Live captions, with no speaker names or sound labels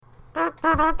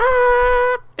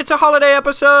It's a holiday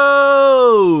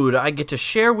episode! I get to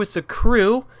share with the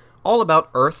crew all about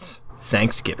Earth's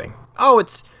Thanksgiving. Oh,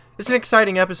 it's an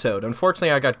exciting episode. Unfortunately,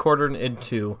 I got quartered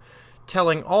into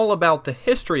telling all about the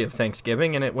history of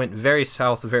Thanksgiving, and it went very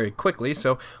south very quickly,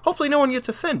 so hopefully no one gets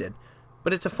offended.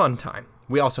 But it's a fun time.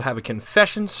 We also have a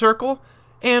confession circle,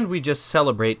 and we just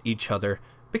celebrate each other,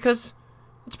 because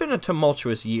it's been a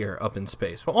tumultuous year up in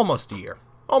space. Well, almost a year.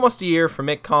 Almost a year for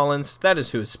Mick Collins. That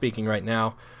is who is speaking right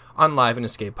now on Live in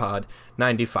Escape Pod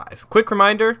 95. Quick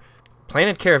reminder,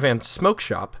 Planet Caravan Smoke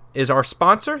Shop is our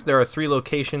sponsor. There are 3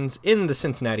 locations in the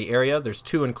Cincinnati area. There's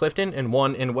 2 in Clifton and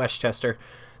 1 in Westchester.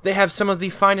 They have some of the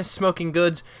finest smoking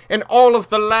goods in all of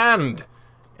the land.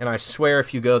 And I swear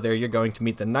if you go there, you're going to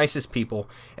meet the nicest people,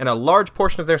 and a large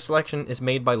portion of their selection is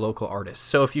made by local artists.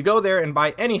 So if you go there and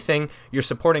buy anything, you're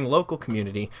supporting local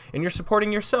community, and you're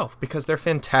supporting yourself, because they're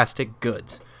fantastic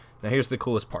goods. Now here's the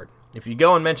coolest part. If you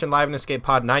go and mention Live in Escape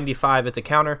Pod 95 at the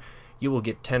counter, you will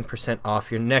get 10% off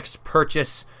your next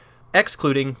purchase,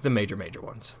 excluding the major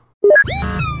ones.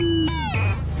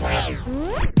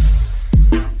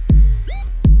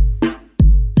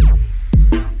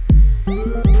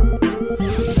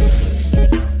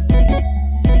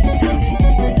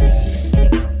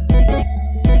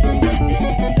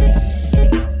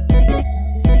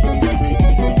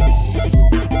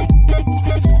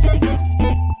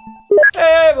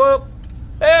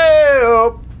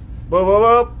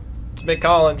 It's Mick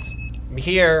Collins. I'm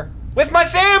here with my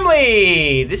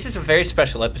family. This is a very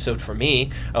special episode for me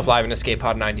of Live in Escape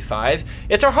Pod 95.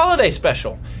 It's our holiday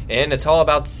special, and it's all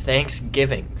about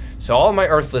Thanksgiving. So all my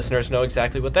Earth listeners know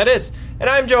exactly what that is. And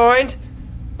I'm joined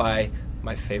by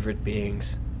my favorite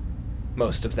beings.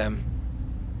 Most of them.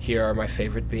 Here are my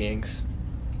favorite beings.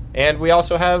 And we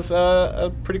also have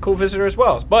a pretty cool visitor as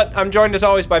well. But I'm joined as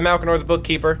always by Malkinor the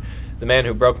bookkeeper, the man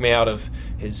who broke me out of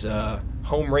his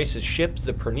home race's ship,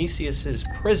 the Pernicious'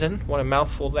 prison. What a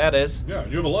mouthful that is. Yeah,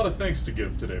 you have a lot of thanks to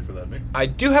give today for that, Nick. I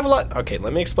do have a lot. Okay,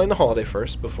 let me explain the holiday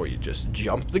first before you just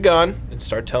jump the gun and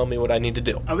start telling me what I need to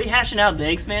do. Are we hashing out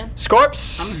thanks, man?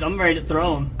 Scorps! I'm ready to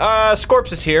throw him.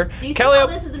 Scorps is here. Do you see how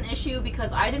this is an issue?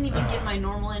 Because I didn't even give my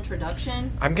normal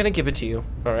introduction. I'm going to give it to you,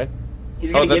 all right?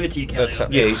 He's going to give it to you, Kelly.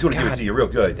 Yeah, he's going to give it to you real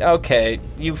good. Okay,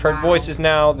 you've heard voices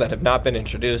now that have not been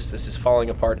introduced. This is falling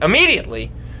apart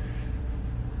immediately.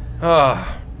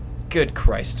 Good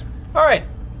Christ. All right.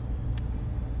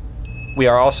 We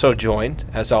are also joined,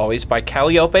 as always, by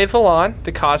Calliope Valon,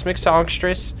 the cosmic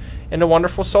songstress, and a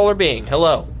wonderful solar being.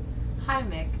 Hello. Hi,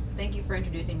 Mick. Thank you for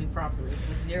introducing me properly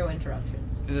with 0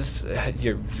 interruptions.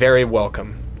 You're very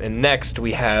welcome. And next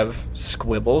we have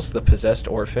Squibbles, the possessed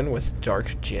orphan with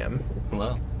Dark Jim.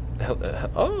 Hello.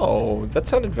 Oh, that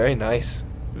sounded very nice.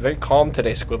 Very calm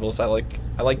today, Squibbles. I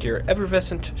like your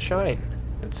effervescent shine.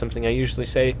 That's something I usually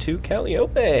say to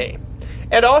Calliope.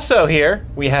 And also here,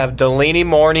 we have Delaney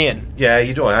Mornian. Yeah,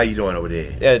 how you doing over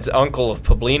there? It's uncle of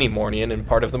Pablini Mornian and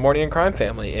part of the Mornian crime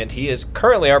family. And he is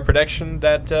currently our production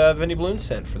that Vinny Bloom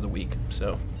sent for the week.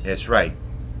 So That's right.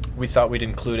 we thought we'd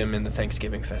include him in the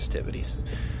Thanksgiving festivities.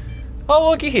 Oh,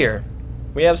 looky here.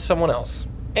 We have someone else.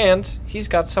 And he's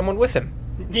got someone with him.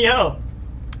 Yo.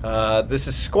 This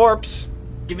is Scorps.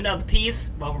 Giving out the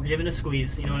peace while we're giving a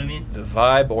squeeze. You know what I mean? The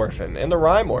Vibe Orphan. And the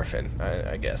Rhyme Orphan,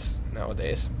 I guess,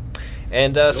 nowadays.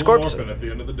 And Still Scorps, an orphan at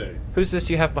the end of the day. who's this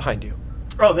you have behind you?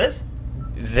 Oh, this?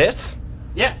 This?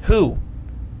 Yeah. Who?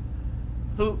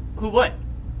 Who what?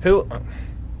 Who? Are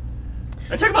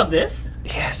you talking about this?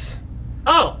 Yes.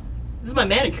 Oh, this is my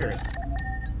manicurist.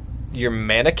 Your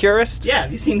manicurist? Yeah,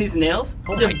 have you seen these nails?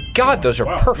 Oh my god, those are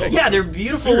Wow, perfect. no, Yeah, they're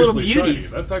beautiful little seriously beauties.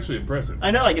 shiny. That's actually impressive.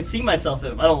 I know, I can see myself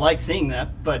in them. I don't like seeing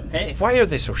that, but hey. Why are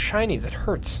they so shiny? That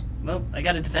hurts. Well, I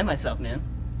gotta defend myself, man.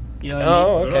 You know what I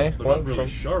Oh, mean? okay. They're not really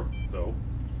sharp, though.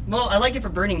 Well, I like it for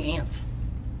burning ants.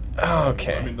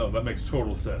 Okay. I mean, no, that makes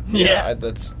total sense. Yeah.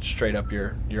 That's straight up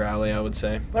your alley, I would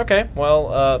say. Okay,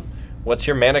 well, what's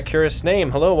your manicurist's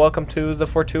name? Hello, welcome to the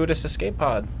Fortuitous Escape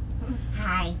Pod.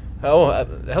 Hi. Oh,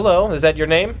 hello, is that your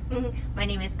name? My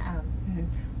name is,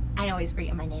 I always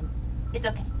forget my name. It's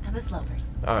okay. I'm a slow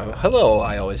person. Hello,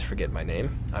 I always forget my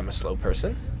name. I'm a slow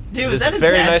person. Dude, It was is that a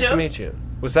very dad nice joke? to meet you.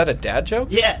 Was that a dad joke?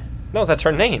 Yeah. No, that's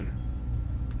her name.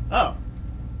 Oh.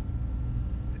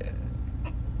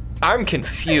 I'm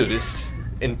confused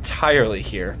entirely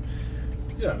here.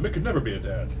 Yeah, Mick could never be a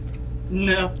dad.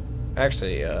 No.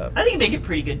 Actually, I think you make a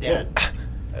pretty good dad.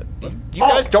 you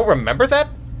guys don't remember that?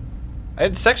 I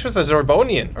had sex with a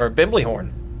Zorbonian, or a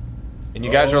Bimblihorn. And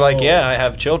you guys were like, yeah, I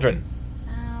have children.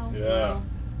 Oh, Yeah. well.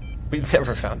 We've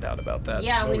never found out about that.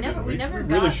 Yeah, No, we didn't. never We got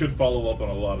really should follow up on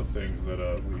a lot of things that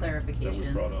we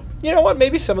Clarification. brought up. You know what?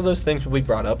 Maybe some of those things will be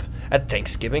brought up at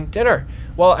Thanksgiving dinner.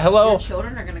 Well, hello. Your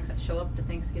children are gonna show up to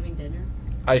Thanksgiving dinner.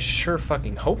 I sure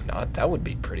fucking hope not. That would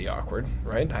be pretty awkward,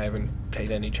 right? I haven't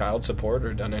paid any child support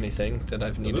or done anything that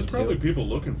I've But needed there's to probably do. people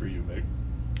looking for you, Mick.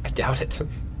 I doubt it.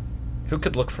 Who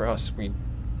could look for us?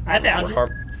 I found we're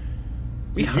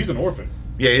you. He's an orphan.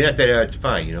 Yeah, you're not that hard to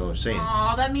find, you know what I'm saying?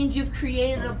 Aw, that means you've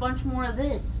created a bunch more of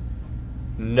this.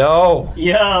 No.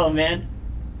 Yo, man.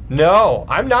 No.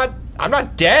 I'm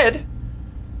not dead.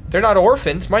 They're not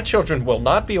orphans. My children will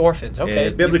not be orphans. Okay.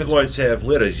 And biblical ones have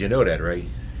litters, you know that, right?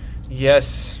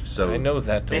 Yes. So I know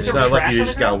that. They It's throw not like trash you on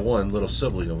just the got ground? one little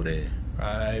sibling over there.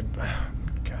 God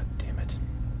damn it.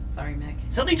 Sorry, Mick.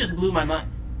 Something just blew my mind.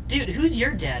 Dude, who's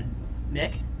your dad,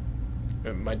 Mick?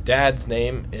 My dad's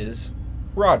name is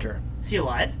Roger. Is he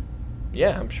alive?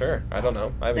 Yeah, I'm sure. I don't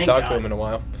know. I haven't Thank talked to God. him in a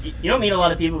while. You don't meet a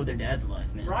lot of people with their dads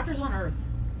alive, man. Roger's on Earth.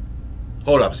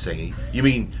 Hold up a second. You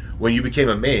mean when you became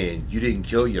a man, you didn't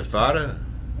kill your father?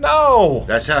 No!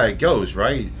 That's how it goes,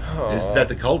 right? Oh. Isn't that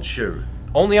the culture?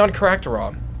 Only on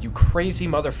Caracteron, you crazy I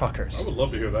motherfuckers. would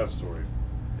love to hear that story.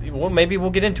 Well, maybe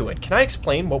we'll get into it. Can I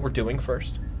explain what we're doing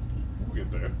first? We'll get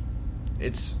there.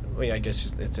 I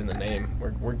guess it's in the name.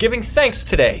 We're giving thanks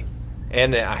today.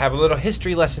 And I have a little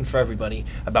history lesson for everybody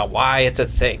about why it's a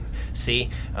thing. See,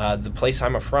 the place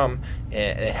I'm from,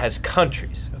 it has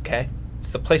countries, okay? It's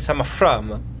the place I'm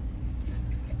from.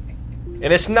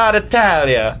 And it's not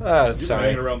Italia. Oh, You've been sorry.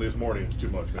 hanging around these Mordians too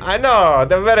much, man. I know,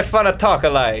 they're very fun to talk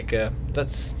alike.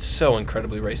 That's so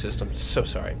incredibly racist. I'm so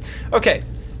sorry. Okay,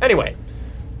 anyway,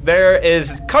 there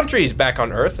is countries back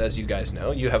on Earth, as you guys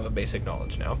know. You have a basic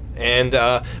knowledge now. And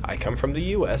I come from the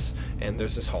U.S., and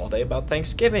there's this holiday about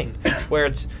Thanksgiving, where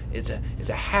it's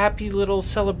a happy little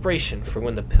celebration for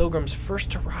when the Pilgrims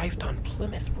first arrived on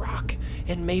Plymouth Rock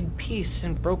and made peace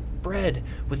and broke bread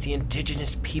with the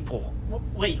indigenous people.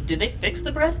 Wait, did they fix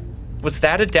the bread? Was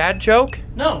that a dad joke?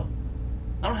 No.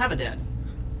 I don't have a dad.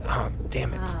 Oh,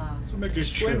 damn it. Ah. So Mick,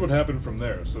 explain true. what happened from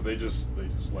there. So they just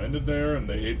landed there and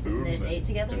they ate food. They just ate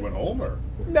together? They went home, or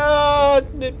No,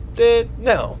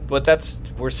 but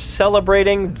we're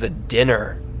celebrating the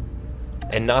dinner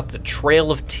and not the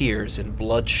trail of tears and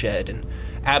bloodshed and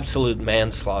absolute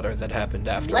manslaughter that happened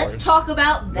afterwards. Let's talk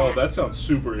about that. no? That sounds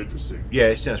super interesting. Yeah,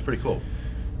 it sounds pretty cool.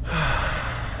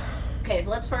 Okay,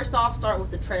 let's first off start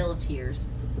with the Trail of Tears.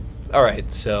 All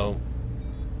right, so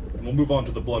And we'll move on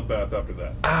to the bloodbath after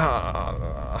that.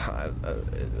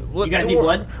 You guys need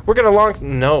blood? We're gonna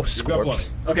no We've got scorps.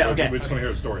 plenty. Okay. We just want to hear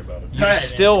a story about it. You're All right,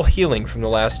 still healing from the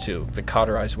last two, the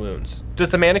cauterized wounds. Does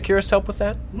the manicurist help with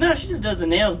that? No, she just does the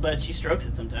nails, but she strokes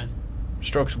it sometimes.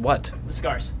 Strokes what? The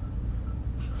scars.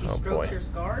 She Oh, strokes boy. your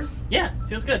scars? Yeah,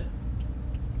 feels good.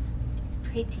 It's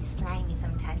pretty slimy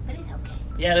sometimes, but it's okay.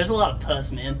 Yeah, there's a lot of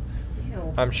pus, man.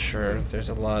 Ew. I'm sure there's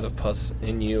a lot of pus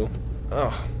in you.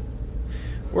 Oh,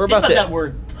 we're Think about about to. that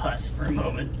word pus for a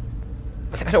moment.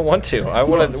 I don't want to. I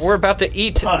want to. Pus. We're about to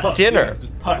eat Pus. dinner.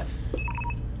 Pus.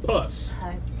 Pus.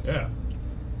 Pus. Yeah.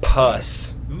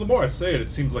 Pus. And the more I say it, it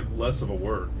seems like less of a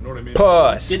word. You know what I mean?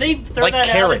 Pus. Did they throw like that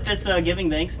out carrot. at this giving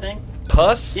thanks thing?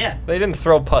 Pus? Yeah. They didn't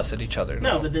throw pus at each other.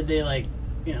 No, but did they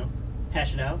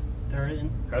hash it out? Throw it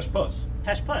in? Hash pus.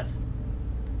 Hash pus.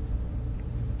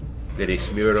 Did they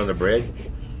smear it on the bread?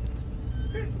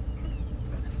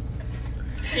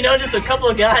 Just a couple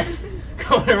of guys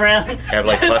going around Have,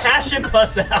 like, just pus- hashing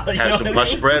pus out. You know Have what some I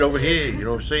pus mean? bread over here. You know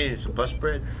what I'm saying? Some pus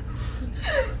bread.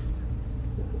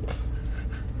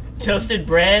 Toasted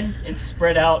bread and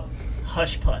spread out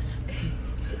hush pus.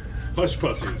 Hush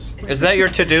pussies. Is that your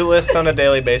to-do list on a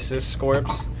daily basis,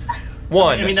 Scorps?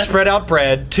 One, I mean, that's- spread out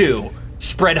bread. Two,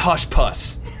 spread hush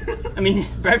pus. I mean,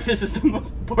 breakfast is the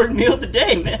most important meal of the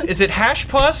day, man. Is it hash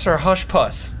pus or hush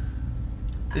pus?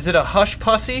 Is it a hush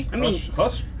pussy? I mean,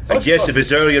 Hush. I guess if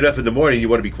it's early enough in the morning, you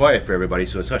want to be quiet for everybody,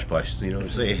 so it's hush push. You know what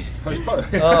I'm saying? Hush pus.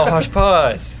 Oh, hush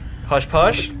pus. Hush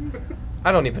push?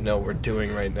 I don't even know what we're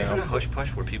doing right Isn't a now. hush push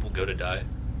where people go to die?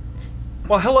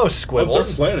 Well, hello, On certain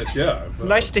Squibbles. planets, yeah.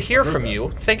 Nice to hear I've heard from that.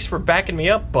 you. Thanks for backing me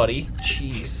up, buddy.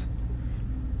 Jeez.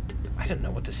 I don't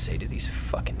know what to say to these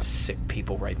fucking sick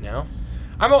people right now.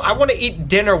 I want to eat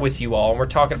dinner with you all, and we're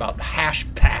talking about hash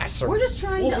pass. We're just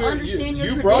trying to understand your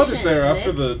you traditions. brought it there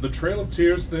after Nick. the Trail of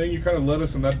Tears thing. You kind of led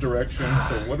us in that direction.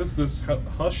 So what does this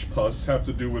hush pus have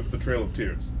to do with the Trail of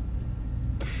Tears?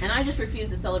 And I just refuse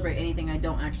to celebrate anything I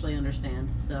don't actually understand,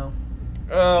 so...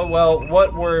 Well,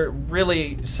 what we're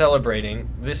really celebrating,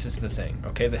 this is the thing,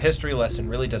 okay? The history lesson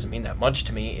really doesn't mean that much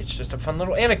to me. It's just a fun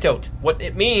little anecdote. What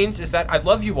it means is that I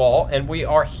love you all, and we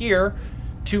are here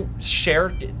to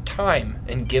share time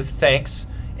and give thanks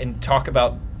and talk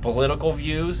about political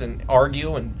views and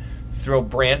argue and throw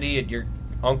brandy at your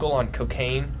uncle on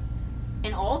cocaine.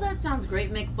 And all that sounds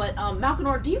great, Mick, but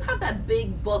Malkinor, do you have that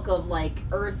big book of, like,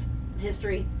 Earth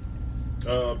history?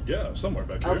 Yeah, somewhere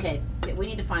back here. Okay, we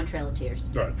need to find Trail of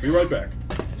Tears. Alright, be right back.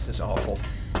 This is awful.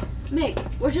 Mick,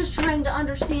 we're just trying to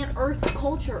understand Earth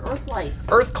culture, Earth life.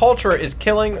 Earth culture is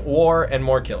killing, war, and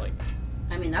more killing.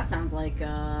 I mean, that sounds like,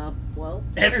 well...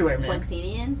 Everywhere, man.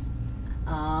 Plexenians,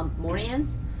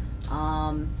 Mornians,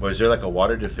 Was there like a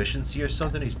water deficiency or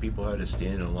something? These people had to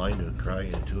stand in line to cry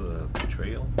into a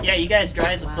trail? Yeah, you guys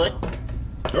dry as a foot.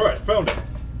 Alright, found it.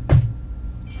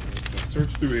 Let's search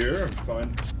through here and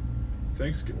find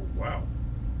Thanksgiving. Wow.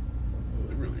 Well,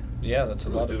 they really, Yeah, that's a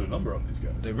lot did of... a number on these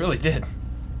guys. They really did.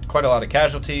 Quite a lot of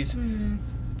casualties.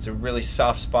 It's a really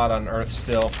soft spot on Earth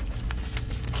still.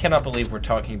 Cannot believe we're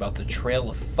talking about the Trail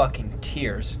of fucking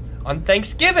Tears on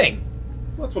Thanksgiving.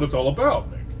 Well, that's what it's all about,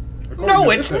 Nick. According No,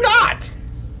 to it's this not!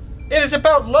 It is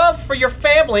about love for your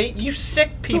family, you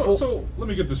sick people. So let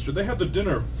me get this straight. They had the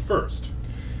dinner first,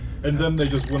 and then they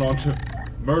just went on to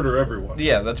murder everyone.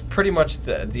 Yeah, that's pretty much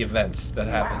the events that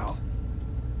happened. Wow.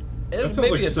 That sounds Maybe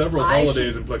like it's- several I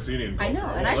holidays should- in Plexenian culture. I know,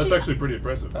 and I That's should- actually pretty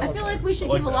impressive. I feel like we should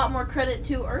I like give a that. lot more credit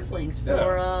to Earthlings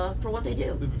for Yeah. for what they do. They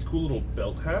have these cool little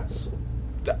belt hats.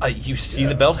 You see Yeah.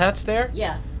 the belt hats there?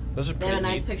 Yeah, Those are they pretty have a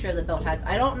nice neat. picture of the belt hats.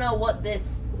 I don't know what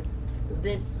this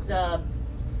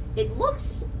it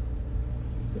looks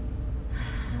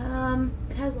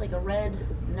it has like a red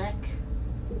neck.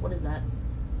 What is that?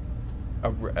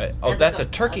 Oh, Has that's like a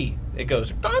a- turkey. It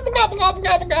goes gobble, gobble, gobble,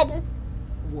 gobble, gobble.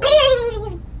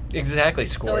 Whoa. Exactly,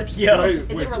 So Scorps. it's Yo.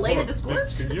 is it related hold to on. Nick,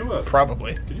 Scorps?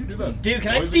 Probably. Can you do that? Dude,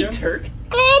 can I noise speak again? Turk?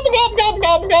 Gobble, gobble, gobble,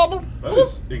 gobble, gobble. That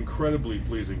is incredibly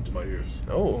pleasing to my ears.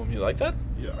 Oh, you like that?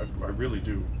 Yeah, I really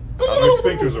do. My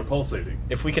sphincters are pulsating.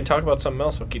 If we can talk about something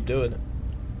else, we'll keep doing it.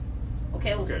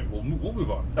 Okay, well, Okay, we'll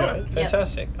move on. All Yeah. right,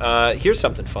 fantastic. Here's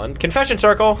something fun. Confession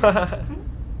circle.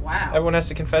 wow. Everyone has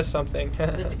to confess something. Good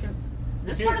to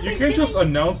this part of You Thanksgiving? can't just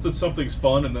announce that something's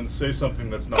fun and then say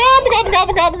something that's not Gobble, fun.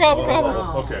 gobble, gobble, gobble, gobble, Oh,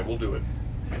 gobble. okay, we'll do it.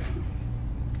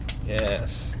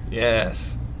 Yes,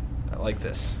 yes. I like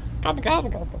this. Gobble, gobble,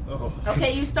 gobble. Oh.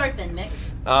 Okay, you start then, Mick.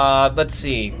 Let's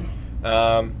see.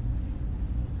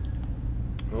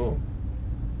 Ooh.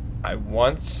 I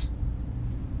once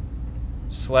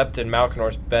slept in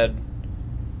Malkinor's bed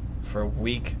for a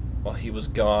week while he was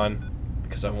gone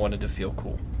because I wanted to feel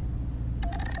cool.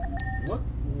 What?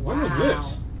 When was Wow.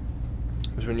 this?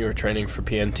 It was when you were training for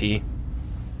PNTM.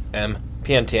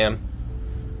 PNTM.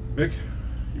 Mick,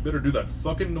 you better do that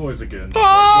fucking noise again.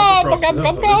 Gobble, Jump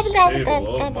across gobble, this gobble, gobble, table.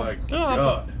 gobble, Oh my gobble,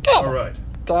 god. gobble. Alright,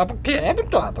 Gobble, gobble,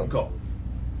 gobble. call.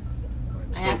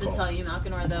 I have to tell you,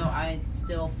 Malkinor, though, I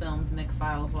still filmed Mick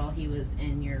Files while he was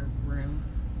in your room.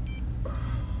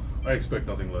 I expect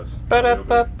nothing less.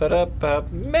 Ba-da-ba-ba-da-ba.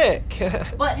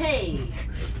 Mick. But hey,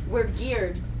 we're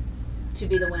geared to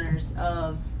be the winners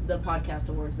of the podcast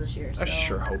awards this year. So. I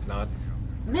sure hope not.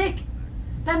 Mick,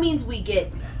 that means we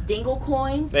get dingle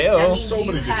coins. They owe. That means So many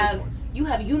you dingle have coins. you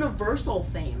have universal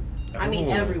fame. I mean,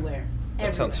 Ooh. everywhere.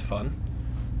 That sounds Everywhere. fun.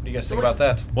 What do you guys think So about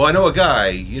that? Well, I know a guy,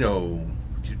 you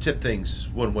tip things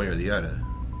one way or the other.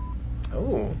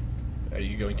 Oh. Are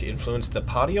you going to influence the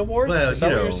potty awards? Well, Is that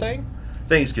you what you're know. saying?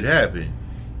 Things could happen.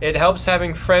 It helps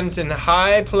having friends in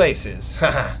high places.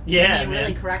 Yeah, I mean, man.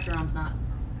 really, Correctorom's not.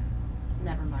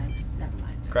 Never mind. Never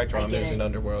mind. Correct, I Rom get is it. an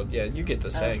underworld. Yeah, you get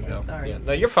the saying, Okay, though. sorry. Yeah.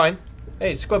 No, you're fine.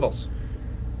 Hey, Squibbles.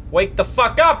 Wake the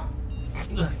fuck up!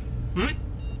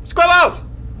 Squibbles!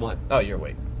 What? Oh, you're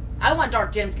awake. I want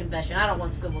Dark Jim's confession. I don't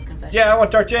want Squibble's confession. Yeah, I want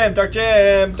Dark Jim, Dark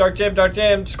Jim, Dark Jim, Dark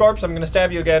Jim. Scorps, I'm gonna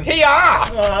stab you again. Hiya!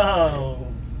 Oh,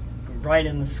 right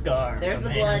in the scar. There's my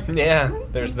the man. blood. Yeah,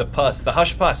 there's the pus, the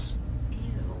hush pus.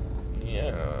 Ew.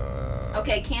 Yeah.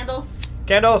 Okay, candles.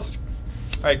 Candles.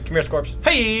 All right, come here, Scorps.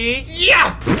 Hey,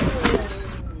 yeah!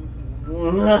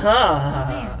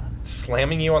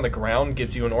 Slamming you on the ground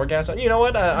gives you an orgasm. You know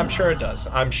what? I'm sure it does.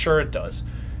 I'm sure it does.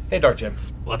 Hey, Dark Jim.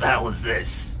 What the hell is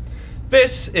this?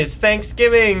 This is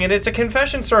Thanksgiving, and it's a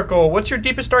confession circle. What's your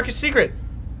deepest, darkest secret?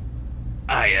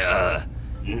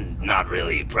 Not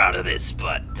really proud of this,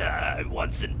 but I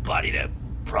once embodied a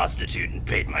prostitute and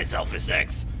paid myself for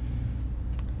sex.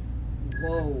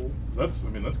 Whoa. That's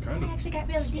kind I of actually got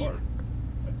really deep. smart.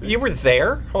 I think. You were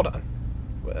there? Hold on.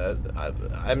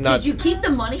 I'm not. Did you keep the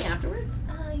money afterwards?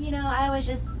 I was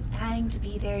just trying to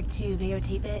be there to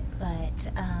videotape it,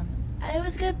 but it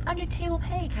was good under table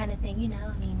pay kind of thing,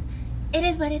 I mean, it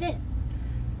is what it is.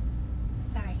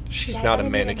 Sorry. She's I not a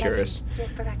didn't mean to manicurist.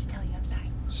 forgot to tell you, I'm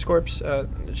sorry. Scorps,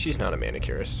 she's not a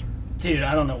manicurist. Dude,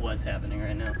 I don't know what's happening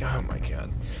right now. Oh my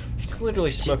god. She's literally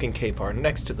smoking K-Par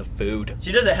next to the food.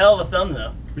 She does a hell of a thumb,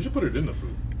 though. We should put it in the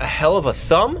food. A hell of a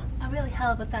thumb? A really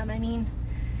hell of a thumb. I mean,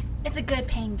 it's a good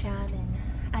paying job and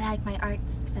I like my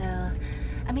arts, so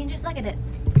I mean, just look at it.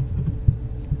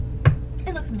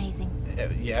 It looks amazing.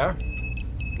 Yeah.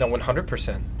 No,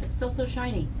 100%. It's still so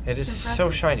shiny. It is It's so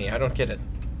impressive. shiny. I don't get it.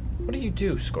 What do you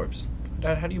do, Scorps?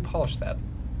 How do you polish that?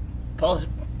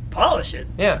 Polish it.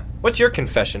 Yeah. What's your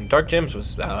confession? Dark Gems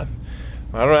was. I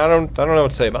don't know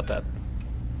what to say about that.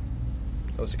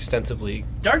 That was extensively.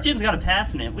 Dark Jim's got a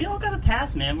pass, man. We all got a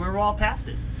pass, man. We're all past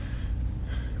it.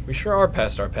 We sure are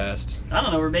past our past. I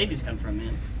don't know where babies come from,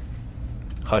 man.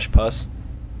 Hush puss.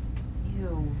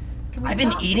 Ew. Can we I've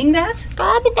been stop? eating that?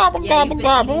 Gobble gobble Yeah, you've gobble been eating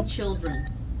gobble. children.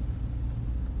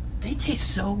 They taste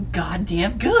so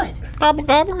goddamn good. Gobble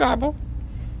gobble gobble.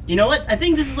 You know what? I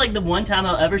think this is like the one time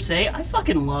I'll ever say I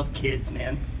fucking love kids,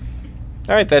 man.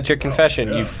 All right, that's your confession.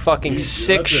 Yeah. You fucking Easy,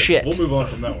 sick that's it. shit. We'll move on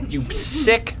from that one. You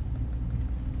sick.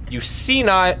 You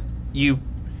senile. You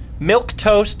milk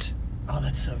toast. Oh,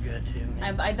 that's so good too,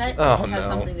 man. I bet Oh, it has no.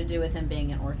 something to do with him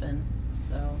being an orphan.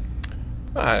 So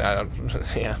I don't.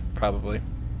 Yeah, probably.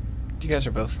 You guys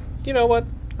are both. You know what?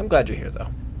 I'm glad you're here though.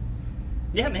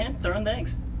 Yeah, man. Throwing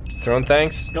thanks. Throwing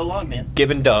thanks. Go long, man.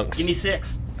 Giving dunks. Give me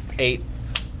 6. 8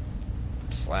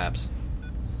 slaps.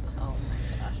 oh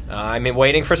my gosh. I'm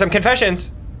waiting for some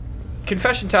confessions.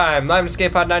 Confession time. Live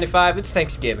Escape Pod 95. It's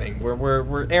Thanksgiving.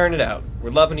 We're airing it out.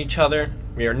 We're loving each other.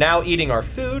 We are now eating our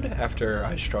food after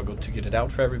I struggled to get it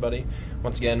out for everybody.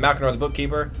 Once again, Malkinor the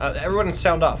Bookkeeper. Everyone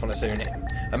sound off when I say your name.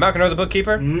 Malkinor the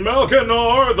Bookkeeper.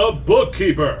 Malkinor the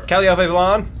Bookkeeper. Calliope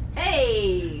Vallon.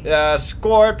 Hey!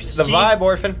 Scorps, the Cheese. Vibe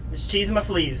Orphan. There's cheese in my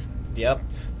fleas. Yep.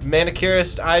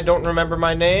 Manicurist, I don't remember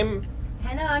my name.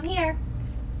 Hello, I'm here.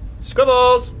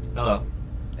 Scribbles. Hello.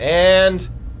 And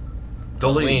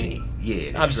Delaney.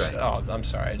 Yeah, that's right. I'm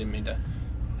sorry. I didn't mean to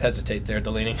hesitate there,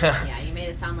 Delaney. Yeah, you made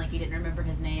it sound like you didn't remember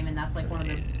his name, and that's like one of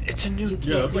the. It's a new. You can't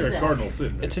Yeah, that's do like a that. cardinal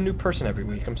sin. It's a new person every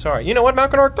week. I'm sorry. You know what,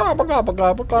 Malkinor? Gobble gobble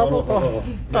gobble gobble Oh,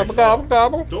 gobble gobble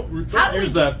gobble. Don't How do we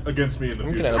use get- that against me in the I'm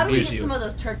future. gonna How do we abuse get you. some of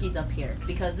those turkeys up here?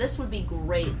 Because this would be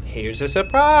great. Here's a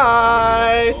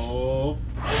surprise. Oh,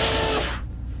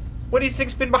 What do you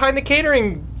think's been behind the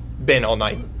catering bin all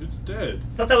night? it's dead.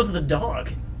 I thought that was the dog.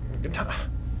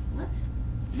 What?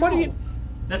 What do you?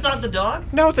 That's not the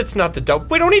dog? No, that's not the dog.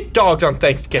 We don't eat dogs on And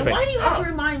Thanksgiving. why do you have to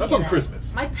remind me That's of on that?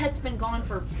 Christmas. My pet's been gone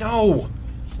for. No,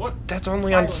 What? that's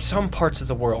only on Twilight. some parts of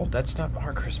the world. That's not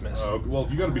our Christmas. Well,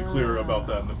 you got to be clear about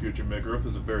that in the future, Mick. Earth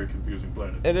is a very confusing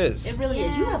planet. It is. It really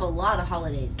is. You have a lot of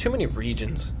holidays. Too many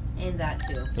regions. And that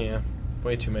too. Yeah,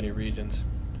 way too many regions.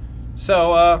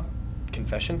 So,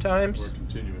 confession We're times?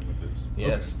 continuing with this.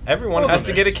 Yes. Okay. Everyone Well, has to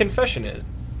then get a next. confession in.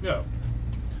 Yeah.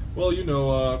 Well,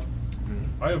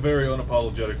 I have very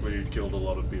unapologetically killed a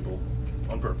lot of people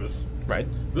on purpose. Right?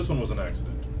 This one was an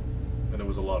accident, and it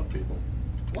was a lot of people.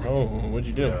 What? Oh, what'd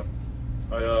you do?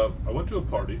 Yeah. I went to a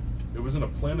party. It was in a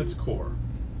planet's core.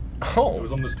 Oh. It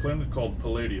was on this planet called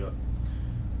Palladia.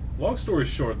 Long story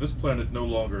short, this planet no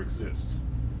longer exists.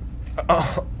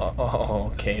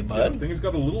 Okay, Yeah, bud. things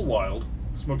got a little wild.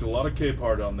 Smoked a lot of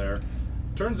K-Par down there.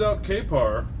 Turns out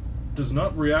K-Par does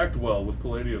not react well with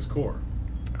Palladia's core.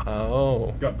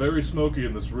 Oh. Got very smoky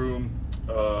in this room.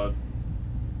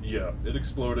 Yeah, it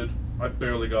exploded. I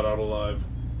barely got out alive.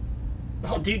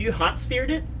 Oh, dude, you hot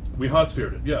sphered it? We hot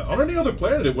sphered it. Yeah, on any other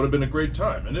planet it would have been a great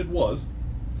time, and it was.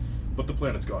 But the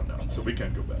planet's gone now, so we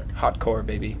can't go back. Hot core,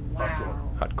 baby. Wow.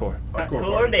 Hot core. Hardcore Hardcore,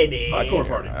 party. baby. Hardcore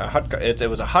party. It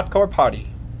was a hot core party.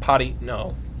 Potty?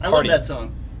 No. I love Party. that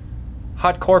song.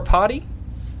 Hot core potty?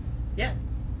 Yeah.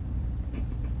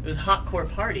 It was Hot Core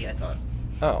Party, I thought.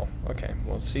 Oh, okay.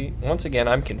 Well, see, once again,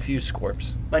 I'm confused,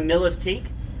 Scorps. By Millis Teak.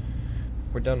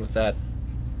 We're done with that.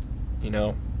 You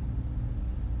know,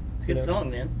 It's a good Yeah.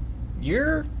 song, man.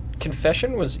 your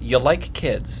confession was you like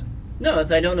kids. No,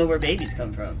 it's I don't know where babies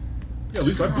come from. Yeah, at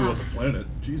least I blew up the planet.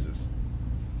 Jesus.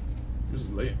 This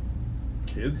is lame.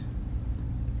 Kids?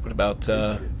 What about,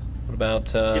 Kids.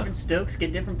 Different Stokes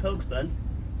get different pokes, bud.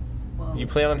 Whoa. you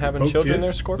plan on having Poke children kids?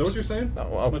 there, Scorps? Is that what you're saying?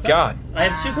 Oh, What's God. I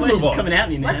have 2 We'll move questions on. coming at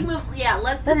me, man. Let's move. Yeah,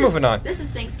 We're moving on. This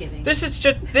is Thanksgiving. This is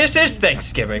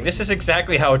Thanksgiving. This is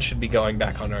exactly how it should be going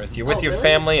back on Earth. You're with Oh, your really?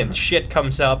 family and shit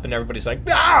comes up and everybody's like,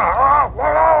 ah.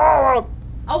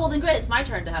 Oh well, then great. It's my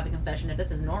turn to have a confession if this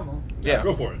is normal. Yeah.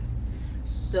 Go for it.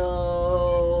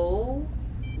 So,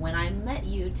 when I met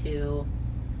you two,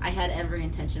 I had every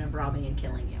intention of robbing and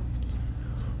killing you.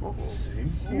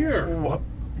 Same here. What?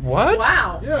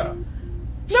 Wow. Yeah. No,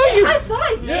 Shit, you. high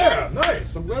five, man. Yeah,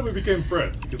 nice. I'm glad we became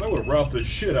friends, because I would have robbed the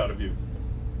shit out of you.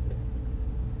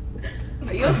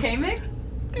 Are you okay, Mick?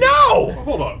 No!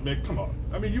 Hold on, Mick. Come on.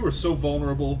 I mean, you were so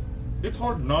vulnerable. It's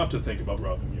hard not to think about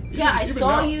robbing you. Yeah, I Even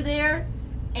saw now. you there,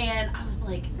 and I was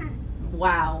like,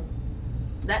 wow,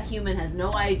 that human has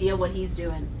no idea what he's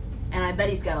doing. And I bet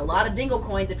he's got a lot of dingle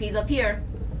coins if he's up here.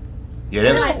 Yeah, And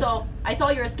that then was I saw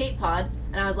your escape pod,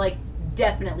 and I was like,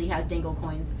 definitely has dingle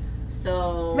coins.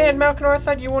 So... Man, Malkinor, I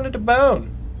thought you wanted to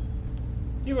bone.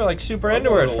 You were like super into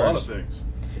her I've at learned a lot of first. things.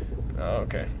 Oh,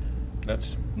 okay.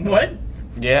 That's... What?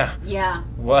 Yeah. Yeah,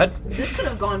 What? this could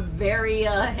have gone very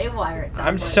haywire, it sounds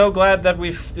I'm like. so glad that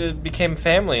we've became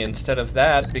family instead of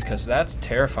that, because that's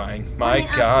terrifying. My I mean,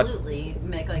 God. absolutely,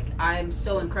 Mick. Like, I'm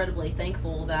so incredibly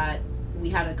thankful that we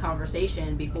had a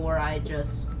conversation before I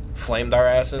just... Flamed our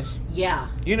asses. Yeah.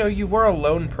 You know, you were a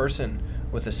lone person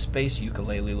with a space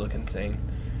ukulele-looking thing.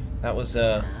 That was,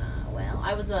 Well,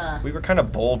 I was we were kind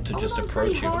of bold to I was just on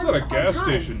approach pretty you. It was hard- at a gas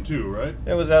hard times. station, too, right?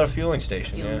 It was at a fueling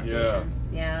station, fueling yeah. station.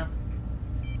 Yeah.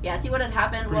 Yeah, see what had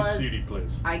happened Pretty was seedy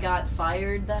place. I got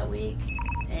fired that week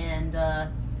and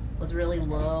was really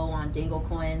low on dingle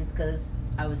coins because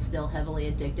I was still heavily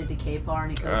addicted to K-Par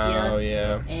and Ecopia. Oh,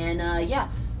 yeah. And yeah,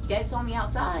 you guys saw me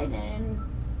outside and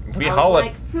We I was hollered.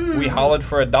 like, We hollered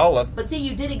for $1. But see,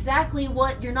 you did exactly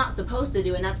what you're not supposed to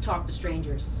do, and that's talk to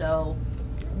strangers. So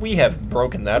We have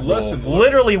broken that rule. Lesson learned.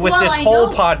 Literally with Well, this I whole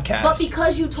know, podcast. But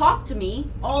because you talked to me,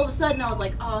 all of a sudden I was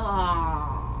like,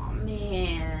 oh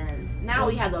man. Now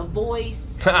he has a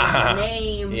voice, a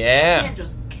name. Yeah. You can't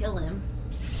just kill him.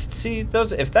 See,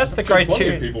 those if that's the Plenty of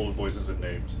criteria. people with voices and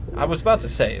names. I was about to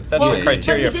say, if that's Well, the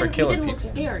criteria but he for didn't, killing he didn't people.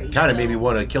 look scary. kind of so- made me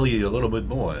want to kill you a little bit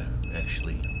more,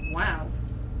 actually. Wow.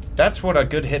 That's what a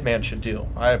good hitman should do.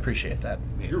 I appreciate that.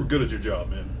 You're good at your job,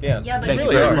 man. Yeah. Yeah, but Thank you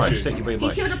really very are. much. Thank you very He's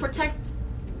much. here to protect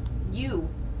you,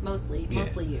 mostly. Yeah.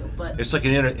 Mostly you, but... It's like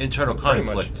an internal Pretty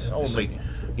much. conflict. Oh, It's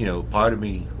like, part of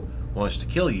me wants to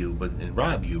kill you and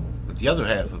rob you, but the other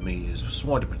half of me is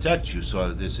sworn to protect you.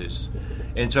 So this is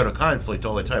internal conflict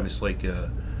all the time. It's like,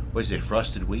 what is it,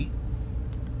 frosted wheat?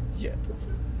 Yeah.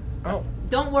 Oh.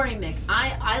 Don't worry, Mick.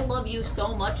 I love you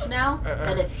so much now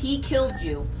that if he killed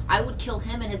you, I would kill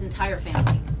him and his entire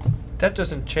family. That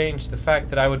doesn't change the fact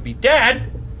that I would be dead.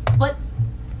 But,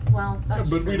 well, Yeah, that's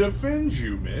but true. we'd avenge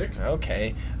you, Mick.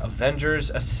 Okay.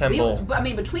 Avengers We assemble. would, I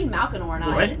mean, between Malkinor and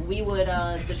I, What? we would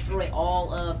destroy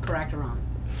all of Caractaron.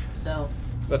 So,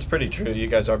 That's pretty true. You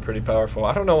guys are pretty powerful.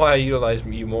 I don't know why I utilize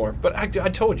you more, but I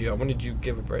told you I wanted you to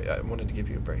give a break. I wanted to give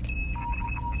you a break.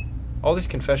 All these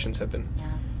confessions have been yeah.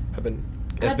 have been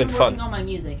And have I've been been fun. working on my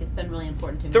music. It's been really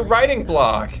important to me. The lately, writing so-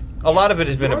 block. A lot of it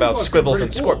has been Writing about block's squibbles pretty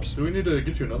and cool. scorps. Do we need to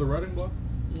get you another writing block?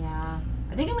 Yeah.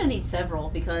 I think I'm going to need several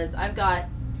because I've got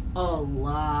a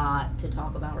lot to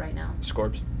talk about right now.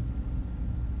 Scorps.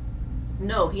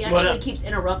 No, he What actually up? keeps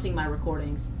interrupting my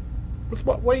recordings.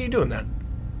 Why are you doing that?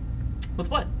 With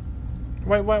what?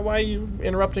 Why are you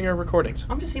interrupting our recordings?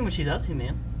 I'm just seeing what she's up to,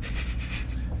 man.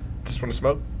 Just want to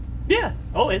smoke? Yeah,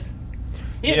 always.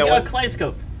 Yeah, You know what?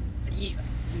 Kaleidoscope.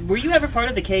 Were you ever part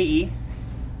of the KE?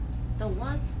 The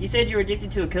what? You said you were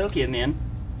addicted to a Kokia, man.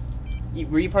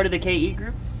 Were you part of the KE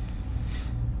group?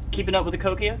 Keeping up with the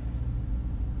Kokia?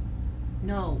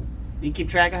 No. You keep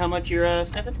track of how much you're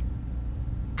sniffing?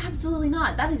 Absolutely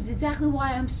not. That is exactly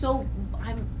why I'm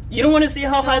You don't want to see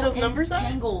how so high those numbers are?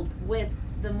 entangled with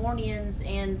the Mornians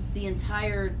and the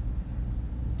entire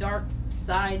dark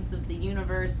sides of the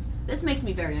universe. This makes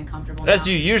me very uncomfortable. As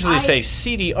now. you usually I- say,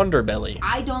 seedy underbelly.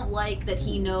 I don't like that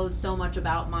he knows so much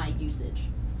about my usage.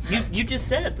 You just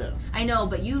said it though. I know,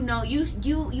 but you know, you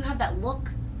have that look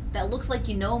that looks like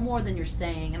you know more than you're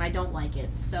saying, and I don't like it.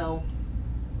 So,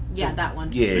 yeah, that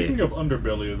one. Yeah. Speaking of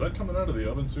underbelly, is that coming out of the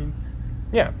oven soon?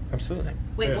 Yeah, absolutely.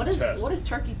 Wait, Fantastic. what does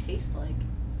turkey taste like?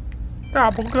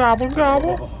 Gobble, gobble,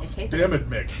 gobble. Oh, It tastes damn like- it,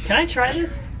 Mick. Can I try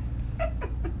this?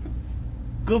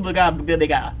 Goobaga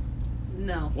goobaga.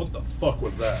 No. What the fuck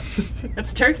was that?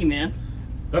 That's turkey, man.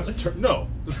 No,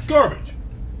 that's garbage.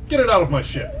 Get it out of my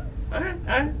ship. Alright.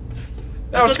 No,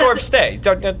 That's what Scorp, that- stay.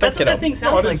 Don't That's get what that up. thing No, I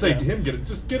sounds didn't like. say though. him get it.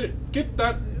 Just get it. Get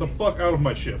that the fuck out of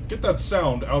my ship. Get that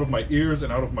sound out of my ears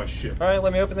and out of my ship. All right,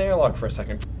 let me open the airlock for a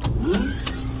second.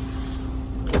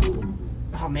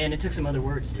 Oh man, it took some other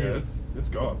words Yeah, too. it's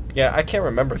gone. Yeah, I can't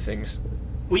remember things.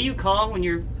 Will you call when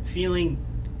you're feeling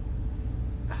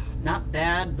not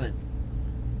bad, but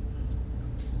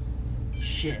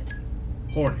shit?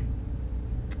 Horny.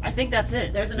 I think that's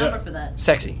it. There's a Yeah. number for that.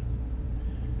 Sexy.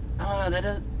 I don't know. That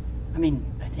doesn't. I mean,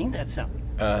 I think that's something.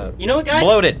 You You know what, guys?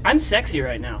 Bloated. I'm sexy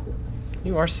right now.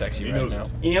 You are sexy He right knows now.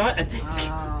 You know what? I think.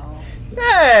 Oh.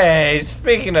 Hey,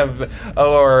 speaking of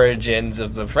origins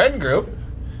of the friend group,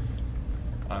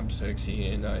 I'm sexy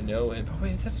and I know it. Oh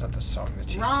wait, that's not the song that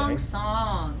she Wrong sang.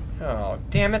 song. Oh,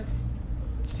 damn it.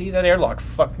 See, that airlock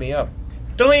fucked me up.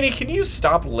 Delaney, can you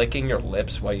stop licking your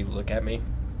lips while you look at me?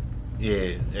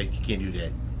 Yeah, you can't do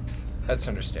that. That's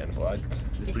understandable.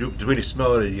 Do we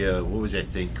smell the, what was that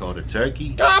thing called, a turkey?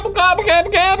 Gobble, gobble,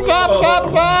 gobble, gobble, gobble,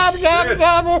 gobble, gobble, gobble,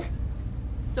 gobble.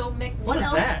 So, Mick, What is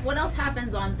else? that? What else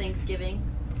happens on Thanksgiving?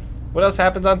 What else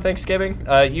happens on Thanksgiving?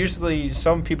 Usually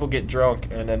some people get drunk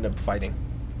and end up fighting.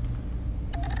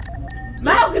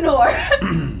 Malganor!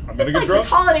 I'm gonna It's get like drunk. this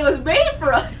holiday was made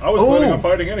for us. I was planning Ooh. on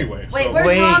fighting anyway. Wait, so where's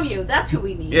Wait. Romu? That's who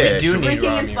we need. Yeah, We do so need Drinking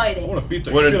and Romu. I fighting. want to beat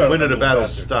the When shit out did of the that battle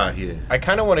bastard. start here? I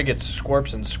kind of want to get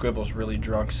Scorps and Squibbles really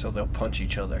drunk so they'll punch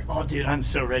each other. Oh, dude, I'm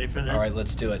so ready for this. All right,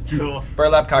 let's do it. Cool.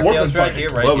 Burlap cocktails Orphan right fighting. here,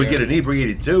 right Well, here. we get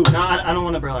inebriated too. No, I don't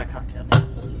want a burlap cocktail. Man.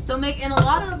 So, Mick, in a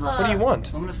lot of What do you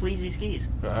want? I'm gonna fleazy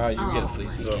skis. You Oh, get a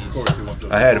fleecy So, skis. of course he wants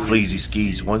I had a fleazy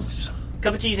skis once.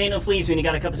 Cup of cheese ain't no fleas when you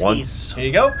got a cup of skis. Once. Here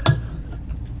you go.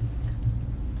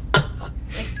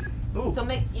 Ooh. So,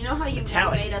 Mick, you know how you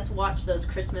Metallic. made us watch those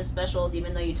Christmas specials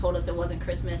even though you told us it wasn't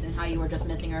Christmas and how you were just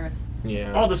missing Earth?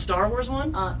 Yeah. Oh, the Star Wars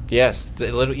one? Yes,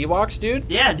 the little Ewoks, dude.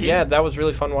 Yeah, dude. Yeah, that was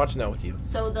really fun watching that with you.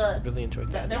 So the Really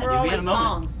enjoyed that. there Yeah, were dude, we had always a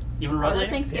moment. songs. You wanna Are rub there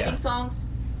later? Thanksgiving Yeah. songs?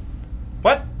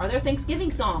 What? Are there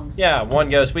Thanksgiving songs? Yeah, one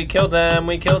goes, we killed them,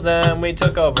 we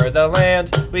took over the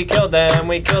land. We killed them,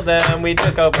 we took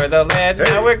over the land. Hey.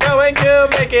 Now we're going to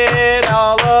make it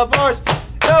all of ours.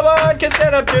 No one can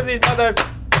stand up to these other...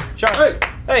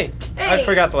 Hey, I Hey.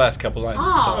 forgot the last couple lines.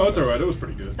 Aw. Oh, it's alright. It was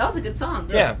pretty good. That was a good song.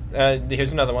 Yeah,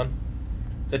 here's another one.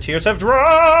 The tears have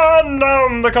drawn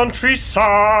down the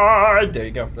countryside. There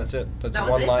you go. That's it. That's That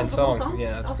a was it? one-line That's the whole song. song?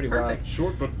 Yeah, That it's was pretty perfect.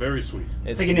 Short but very sweet.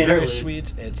 It's like an very interlude.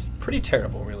 sweet. It's pretty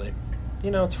terrible, really.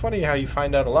 You know, it's funny how you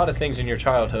find out a lot of things in your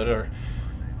childhood are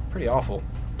pretty awful.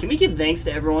 Can we give thanks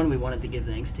to everyone we wanted to give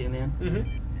thanks to, man?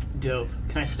 Mm-hmm. Dope.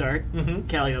 Can I start? Mhm.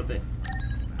 Calliope.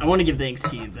 I want to give thanks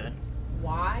to you, bud.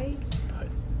 Why?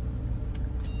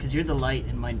 Because you're the light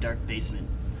in my dark basement.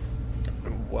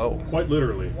 Whoa. Quite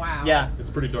literally. Wow. Yeah,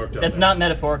 It's pretty dark down that's there. not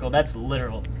metaphorical. That's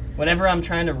literal. Whenever I'm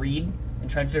trying to read and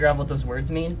trying to figure out what those words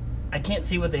mean, I can't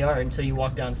see what they are until you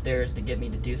walk downstairs to get me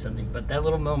to do something. But that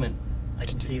little moment, I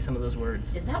can see some of those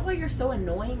words. Is that why you're so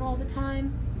annoying all the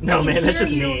time? No, I can man, that's hear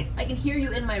just you- me. I can hear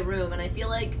you in my room, and I feel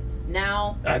like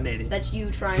now Maybe. that's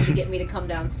you trying to get me to come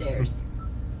downstairs.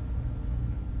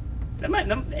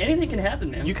 Anything can happen,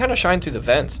 man. You kind of shine through the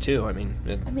vents, too. I mean,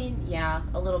 I mean, yeah,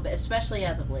 a little bit, especially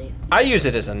as of late. I use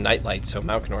it as a nightlight so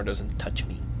Malkinor doesn't touch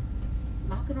me.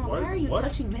 Malkinor, why are you What?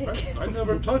 touching Mick? I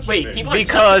never touched Wait, Mick. people are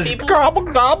Because touching people? gobble,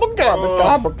 gobble, gobble, Oh,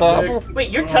 gobble, gobble. Nick. Wait,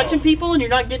 you're Oh. touching people and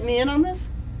you're not getting me in on this?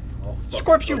 I'll fucking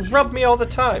Scorps, you touch rub me all the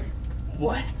time.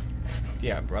 What?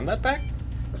 Yeah, run that back.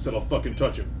 I said I'll fucking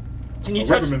touch him. Can you I'll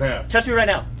touch rip him in half. Touch me right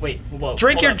now. Wait, whoa.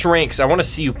 Drink hold your on. drinks. I want to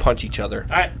see you punch each other.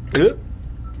 All right. Uh,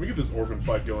 Can we get this orphan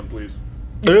fight going, please?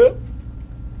 uh,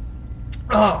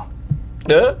 Oh.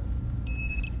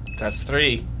 That's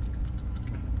 3.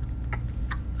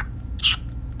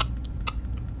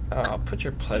 Oh, put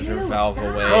your pleasure Ew, valve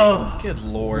stop. away. Oh, Good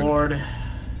lord. Lord.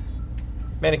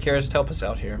 Manicures, help us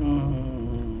out here.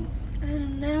 Mm. I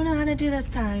don't know how to do this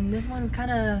time. This one's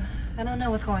kind of... I don't know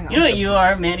what's going on. You know what you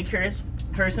are, manicurist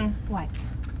person? What?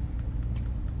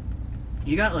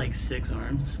 You got like 6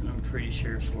 arms, and I'm pretty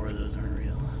sure 4 of those aren't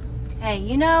real. Hey,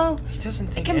 you know, He doesn't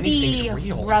it think can anything's be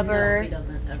real. No, rubber. he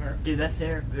doesn't ever. Dude, that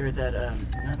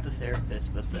not the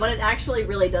therapist, but the... But it actually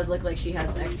really does look like she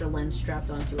has an extra lens strapped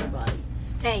onto her body.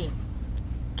 Hey.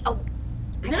 Oh.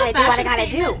 Is I it gotta a do what I fashion gotta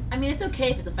statement? do. I mean, it's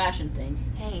okay if it's a fashion thing.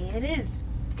 Hey, it is.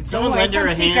 Can someone worry, lend her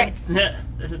a some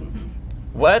hand?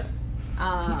 What?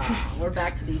 We're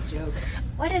back to these jokes.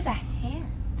 What is a hand?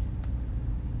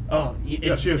 Oh,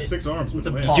 Yeah, she has 6 arms with it's a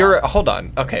a man. paw. Hold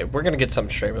on. Okay, we're gonna get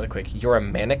something straight really quick. You're a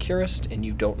manicurist and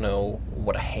you don't know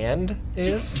what a hand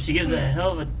is? She gives a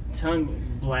hell of a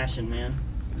tongue lashing, man.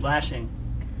 Lashing.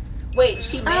 Wait,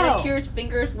 she manicures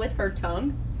fingers with her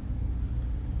tongue?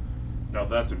 Now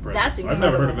that's impressive. That's I've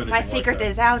never heard of incredible. anything My secret like that.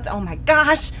 is out. Oh my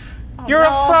gosh. Oh, You're no.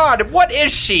 a fraud. What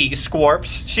is she,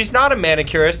 Scorps? She's not a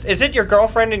manicurist. Is it your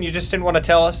girlfriend and you just didn't want to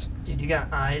tell us? Dude, you got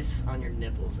eyes on your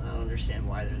nipples. I don't understand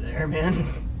why they're there, man. He's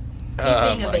Oh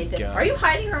being my evasive. God. Are you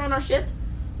hiding her on our ship?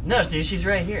 No, dude, she's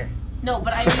right here. No,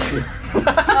 but I mean...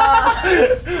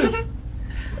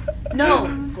 no,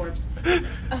 Scorps.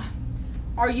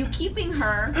 Are you keeping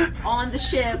her on the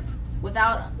ship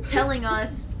without telling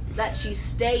us that she's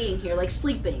staying here, like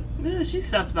sleeping? Yeah, she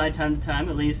stops by time to time.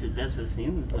 At least that's what it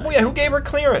seems like. Well, yeah, who gave her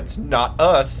clearance? Not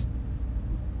us.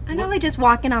 I'm only just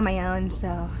walking on my own, so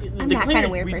I'm The not kind clearance-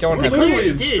 of weird we person. don't We're have- literally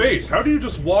in Dude. space. How do you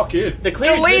just walk in? The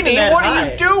clearance isn't Delaney, that what high.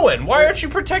 are you doing? Why aren't you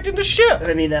protecting the ship?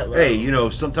 I mean that low. Hey, you know,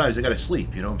 sometimes I gotta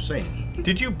sleep, you know what I'm saying?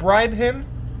 Did you bribe him?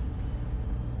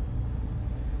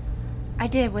 I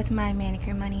did with my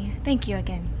manicure money. Thank you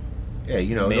again. Yeah,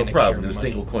 no Manicure problem. Those money.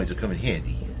 dingle coins will come in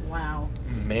handy. Wow.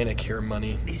 Manicure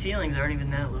money. These ceilings aren't even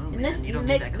that low, man. And this, You don't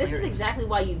need that Mick, this is clearance. exactly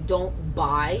why you don't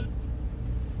buy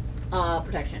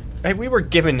protection. Hey, we were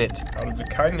given it out of the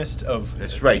kindness of.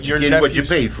 That's right. You your get what you nephew's-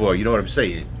 pay for. You know what I'm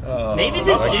saying? Maybe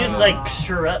this like- dude's like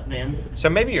corrupt, man. So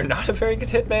maybe you're not a very good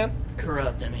hitman.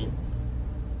 Corrupt, I mean.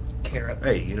 Corrupt.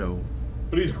 Hey,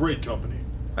 But he's great company.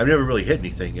 I've never really hit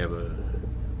anything ever.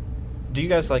 Do you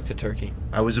guys like the turkey?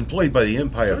 I was employed by the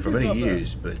Empire for Turkey's many not bad.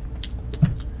 years, but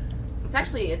It's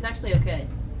actually okay.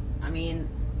 I mean,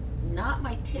 not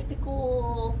my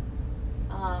typical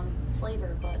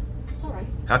flavor, but it's all right.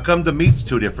 how come the meat's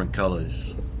two different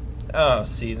colors? Oh,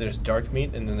 see, there's dark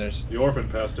meat, and then there's The orphan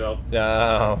passed out.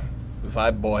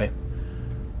 Vibe Boy.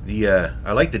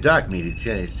 I like the dark meat.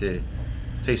 It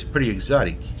tastes pretty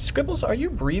exotic. Scribbles, are you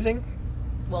breathing?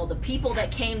 Well, the people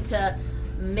that came to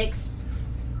Mick's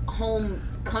home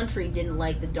country didn't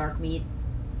like the dark meat.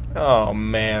 Oh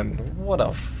man, what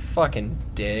a fucking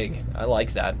dig! I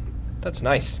like that. That's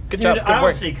nice. Good Dude, job. I Good don't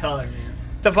work. see color, man.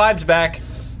 The vibe's back.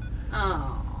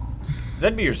 Oh,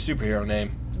 That'd be your superhero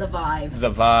name. the vibe. The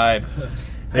vibe.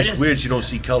 It's just- weird you don't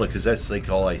see color because that's like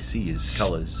all I see is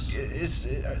colors. Do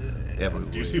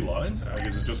you see lines? Like,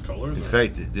 is it just colors? In or-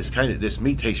 fact, this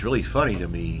meat tastes really funny to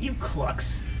me. You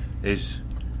clucks. Is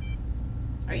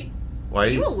Are you why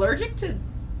allergic to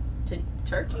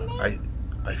turkey, man?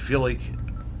 I feel like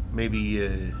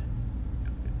maybe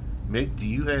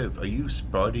Mick, are you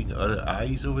sprouting other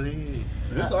eyes over there?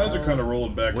 His eyes are kind of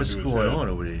rolling back What's into his going head. on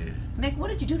over there? Mick, what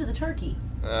did you do to the turkey?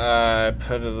 I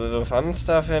put a little fun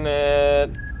stuff in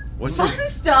it. What's Fun that?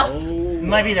 stuff. Oh, It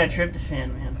might be that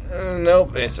tryptophan, man.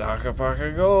 Nope, it's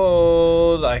Acapulco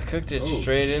Gold. I cooked it Oh,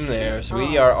 straight in there, so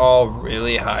we Oh. are all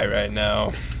really high right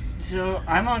now. So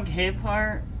I'm on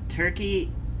K-Par,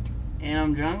 turkey, and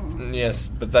I'm drunk. Yes,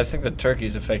 but I think the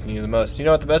turkey's affecting you the most. You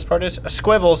know what the best part is?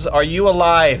 Squibbles, are you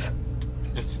alive?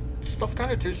 This stuff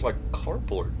kind of tastes like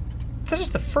cardboard. That is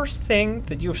the first thing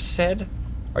that you have said.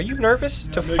 Are you nervous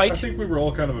to Nick, fight? I think we were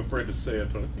all kind of afraid to say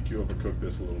it, but I think you overcooked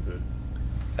this a little bit.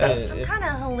 I'm kind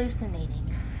of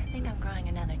hallucinating. I think I'm growing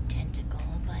another tentacle,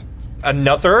 but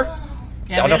Another?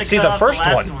 Yeah, I we don't had to see cut the off first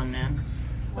last one. man.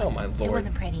 Oh my it lord.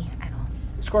 wasn't pretty at all.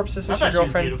 Scorps, this I is thought your she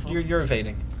was girlfriend. beautiful. You're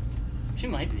evading. She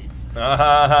might be,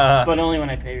 Ah, but only when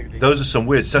I pay her to be. Those are some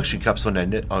weird suction cups on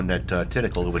that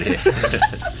tentacle over there.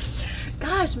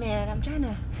 Gosh, man, I'm trying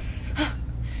to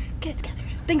get it together.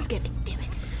 It's Thanksgiving, damn it.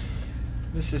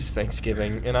 This is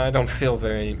Thanksgiving, and I don't feel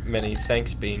very many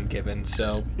thanks being given,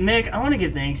 so... Mick, I want to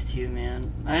give thanks to you,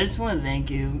 man. I just want to thank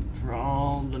you for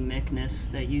all the Mickness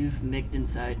that you've micked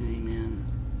inside me, man.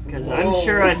 Because I'm Whoa.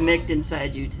 sure I've micked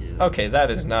inside you too. Okay,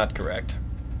 that is not correct.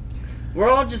 We're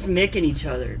all just micking each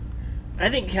other. I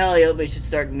think Calliope should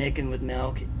start micking with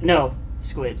Milk. No,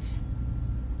 Squibs.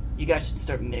 You guys should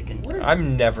start micking. What is?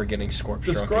 I'm never getting Scorp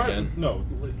drunk Describe. again. No,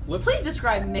 let's Please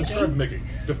describe Mickey. describe Mickey.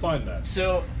 Define that.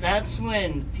 So that's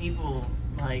when people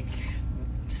like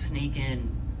sneak in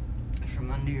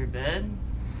from under your bed,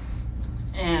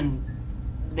 and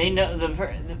they know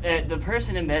the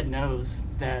person in bed knows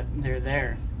that they're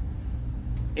there,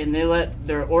 and they let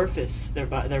their orifice, their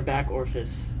back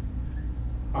orifice,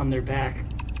 on their back.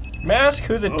 May I ask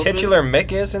who the Open. titular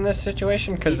Mick is in this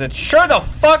situation? Because it sure the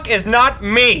fuck is not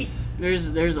me! There's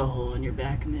a hole in your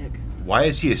back, Mick. Why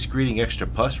is he excreting extra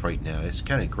pus right now? It's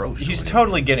kind of gross. He's over there.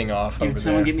 totally getting off Dude, over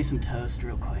someone there. give me some toast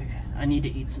real quick. I need to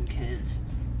eat some kids.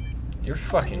 You're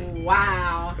fucking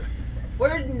Wow.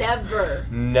 We're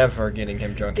never getting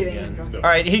him drunk getting again. him drunk. No.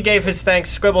 Alright, he gave his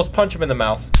thanks. Squibbles, punch him in the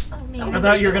mouth. Oh, That man. was I a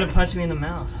thought you were pretty gonna good punch me in the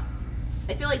mouth.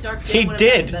 I feel like Dark He Jane would've done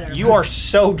it did. better. You are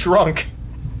so drunk.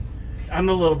 I'm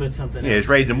a little bit something Yeah, else. it's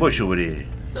right in the mush over there.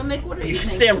 So Mick, what are you? You should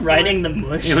say I'm thankful riding for? the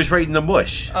mush. It was right in the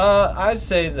mush. I'd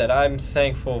say that I'm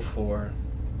thankful for...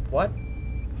 What?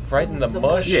 Right in the The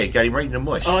mush? Yeah, got him right in the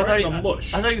mush. Oh, I Right thought, in the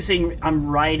mush. I thought you were saying I'm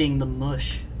riding the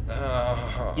mush.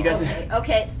 You guys,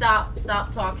 Okay, stop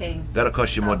talking. That'll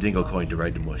cost you more dingo coin to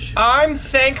ride the mush. I'm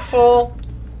thankful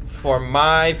for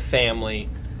my family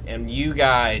and you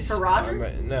guys. For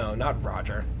Roger? No, not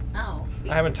Roger. Oh.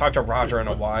 I haven't talked to Roger in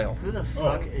a while. who the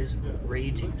fuck is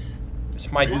Ragings?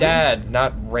 It's my Raisins? dad,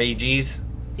 not Ragies.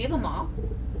 Do you have a mom?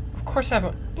 Of course I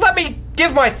haven't. Let me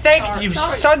give my thanks to you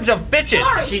Sorry. sons of bitches!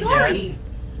 She Sorry.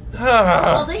 Well,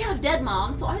 Ah. they have dead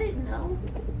moms, so I didn't know.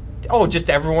 Oh, just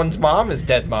everyone's mom is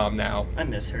dead mom now. I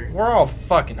miss her. We're all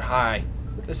fucking high.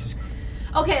 This is...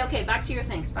 Okay, back to your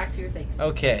things.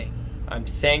 Okay. I'm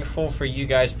thankful for you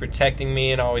guys protecting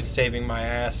me and always saving my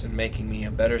ass and making me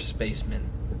a better spaceman.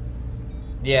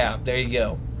 Yeah, there you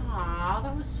go. Aw,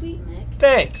 that was sweet, Mick.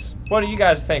 Thanks. What are you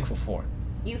guys thankful for?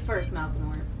 You first,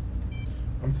 Malcolm.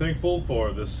 I'm thankful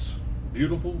for this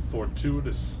beautiful,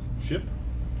 fortuitous ship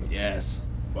Yes.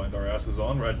 find our asses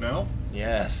on right now,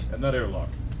 Yes. and that airlock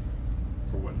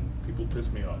for when people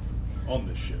piss me off on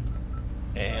this ship.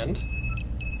 And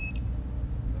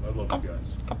And I love you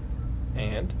guys.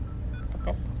 and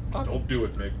Don't do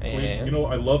it, Nick. Please. And- You know,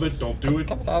 I love it. Don't do it.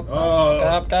 Stop.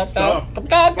 Stop. Fine,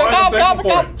 I'm thankful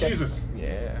for it. Jesus.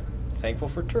 Yeah. Thankful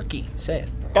for turkey. Say it.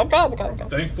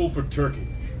 Thankful for turkey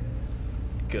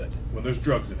Good. when there's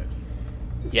drugs in it.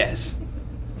 Yes.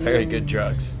 Very good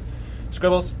drugs.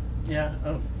 Squibbles, Yeah.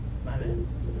 Oh, my bad.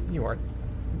 you are.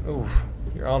 Oof.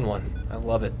 You're on one. I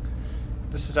love it.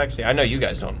 This is actually. I know you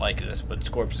guys don't like this, but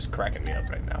Scorps is cracking me up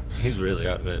right now. He's really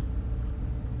out of it.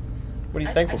 What are you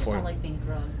I thankful just for? don't like being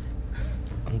drugged.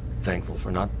 I'm thankful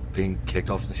for not being kicked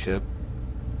off the ship.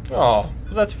 Oh, well,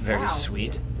 that's very Wow.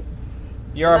 sweet.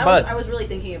 You're our bud. I was really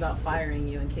thinking about firing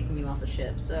you and kicking you off the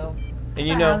ship, so... And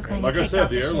you I know, was gonna Like get I kicked said, off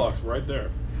the ship. airlock's right there.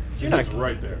 You're It's not-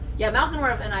 right there. Yeah, Malcolm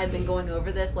and I have been going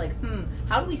over this, like,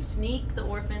 how do we sneak the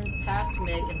orphans past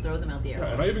Mick and throw them out the Yeah,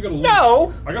 airlock? and I even got a little.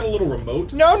 No! I got a little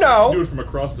remote. No, So I no. can do it from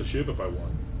across the ship if I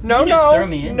want. no, You just no, throw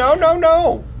me in. no, no,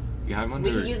 no. You have him We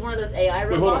under. can use one of those AI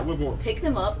Wait, hold on, robots, wait. pick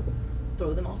them up,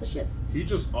 throw them off the ship. He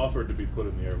just offered to be put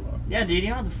in the airlock. Yeah, dude, you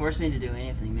don't have to force me to do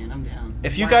anything, man. I'm down.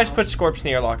 If you Wow. guys put Scorps in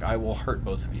the airlock, I will hurt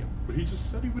both of you. But he just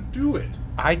said he would do it.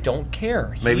 I don't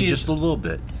care. Maybe He is just a little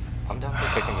bit. I'm down for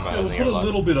kicking him out Yeah, of we'll the put a airlock.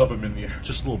 little bit of him in the air.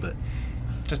 Just a little bit.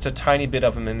 just a tiny bit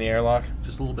of him in the airlock.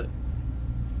 Just a little bit.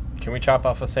 Can we chop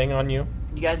off a thing on you?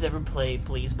 You guys ever play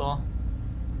Please Ball?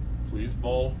 Please,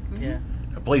 ball. Yeah.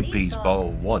 I played Please Peas ball.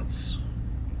 Ball once.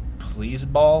 Please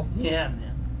ball? Yeah,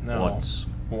 man. No. Once.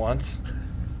 Once?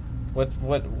 What?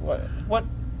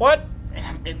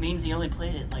 It means you only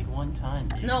played it like one time,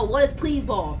 dude. No, what is please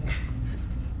ball?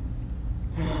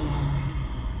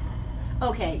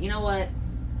 Okay, you know what?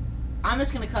 I'm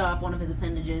just gonna cut off one of his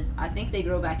appendages. I think they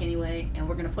grow back anyway, and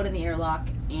we're gonna put it in the airlock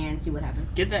and see what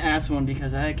happens. Get the ass one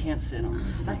because I can't sit on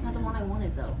this. That's thing, not the man. one I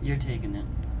wanted, though. You're taking it.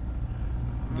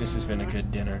 This has been a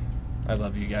good dinner. I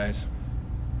love you guys.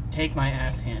 Take my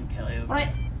ass hand, Kelly. Over. But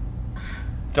I...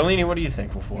 Delaney, what are you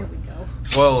thankful Here for? we go.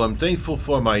 Well, I'm thankful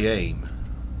for my aim.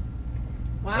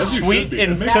 Wow. As you Sweet should be.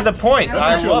 and It makes- to the point. That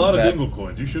I makes you a lot love of that. dingle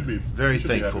coins. You should be Very you should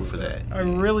be thankful happy for with that. I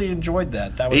really enjoyed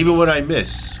that. That was Even when I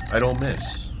miss, I don't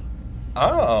miss.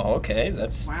 Oh, okay.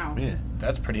 That's Wow. Yeah.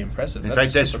 that's pretty impressive. In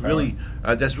That's fact, a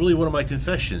superpower. that's really one of my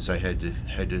confessions I had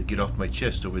to get off my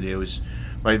chest over there. Was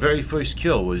my very first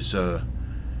kill was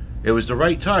it was the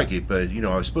right target, but you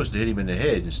know I was supposed to hit him in the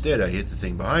head. Instead, I hit the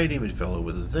thing behind him. It fell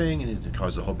over the thing, and it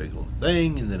caused a whole big little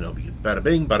thing. And then I'll be bada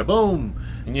bing, bada boom.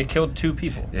 And you killed 2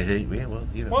 people. Yeah, well,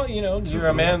 you know. Well, you know, So you're for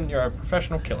a the man. law. You're a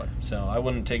professional killer. So I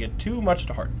wouldn't take it too much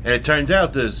to heart. And it turned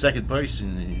out the second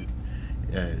person,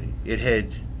 it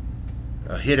had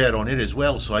a hit out on it as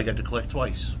well, so I got to collect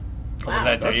twice. Wow.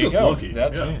 There That's you just go. lucky.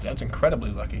 That's Yeah. that's incredibly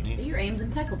lucky. See, your aim's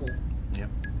impeccable. Yeah.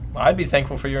 I'd be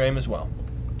thankful for your aim as well.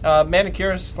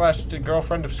 Manicurist /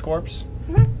 girlfriend of Scorps.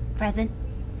 Present.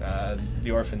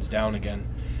 The orphan's down again.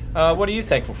 What are you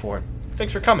thankful for?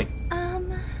 Thanks for coming.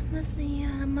 Let's see,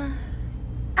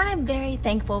 I'm very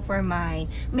thankful for my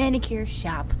manicure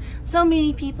shop. So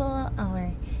many people,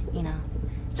 or, you know,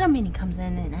 so many comes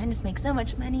in and I just make so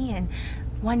much money, and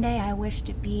one day I wish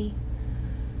to be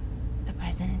the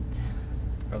president.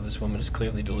 Oh, this woman is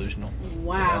clearly delusional.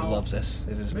 Wow. I love this.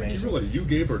 It is You amazing. realize you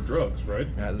gave her drugs, right?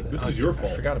 This is your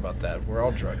fault. I forgot about that. We're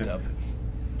all drugged up.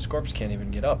 Scorps can't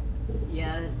even get up.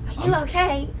 Yeah. Are you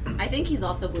okay? I think he's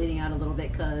also bleeding out a little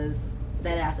bit because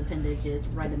that ass appendage is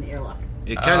right in the airlock.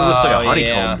 It kind of looks like a Oh, honeycomb,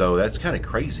 yeah. though. That's kind of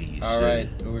crazy. It's, All right,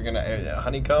 we're gonna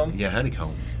honeycomb. Yeah,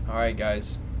 honeycomb. All right,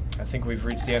 guys. I think we've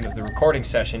reached the end of the recording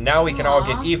session. Now we can all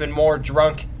get Aw. even more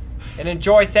drunk and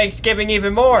enjoy Thanksgiving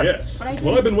even more. Yes. But I That's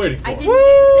what I've been waiting I for. didn't get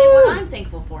to say what I'm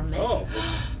thankful for, Mick. Oh,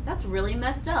 That's really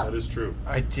messed up. that is true.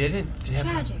 I didn't.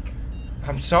 Tragic.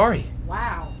 I'm sorry.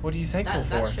 Wow. What are you thankful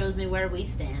That for? shows me where we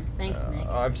stand. Thanks,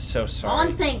 Mick. I'm so sorry.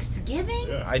 On Thanksgiving?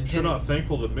 Yeah. I You're didn't- not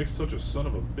thankful that Mick's such a son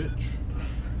of a bitch.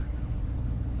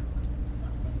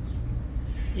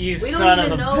 You We don't son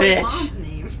even of a know his bitch. mom's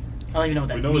name. I don't even know what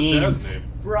that We know means. his dad's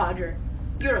name. Roger.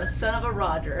 You're a son of a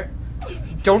Roger.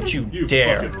 Don't you, You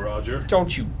dare. fucking Roger.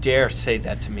 Don't you dare say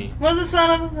that to me. Was the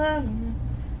son of a...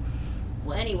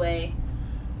 Well, anyway,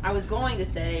 I was going to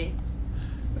say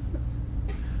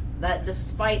that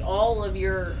despite all of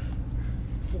your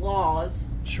flaws,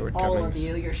 Shortcomings. all of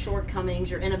you, your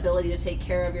shortcomings, your inability to take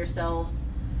care of yourselves,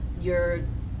 your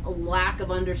lack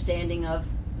of understanding of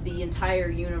the entire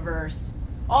universe,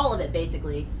 all of it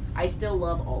basically, I still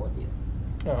love all of you.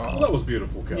 Well, Aw. that was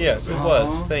beautiful, Kelly. Yes, it Aw.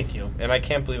 was. Thank you. And I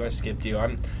can't believe I skipped you.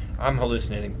 I'm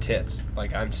hallucinating tits.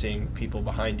 Like, I'm seeing people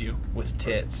behind you with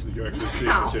tits. So you're actually seeing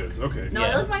Wow. the tits. Okay. No,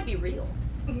 Yeah. those might be real.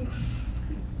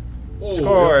 Oh,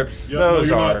 Scorps, yeah, those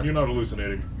no, are. You're not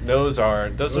hallucinating. Those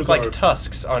look Those like are-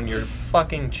 tusks on your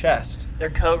fucking chest. They're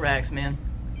coat racks, man.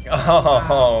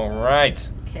 Oh, right.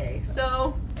 Okay,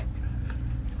 so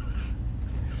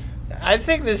I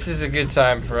think this is a good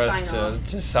time for To us sign off.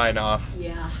 to sign off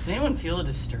yeah, Does anyone feel a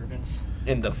disturbance?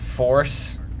 in the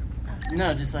force.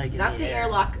 No, just like in that's the air.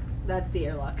 airlock. That's the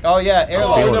airlock. Oh, yeah, Oh,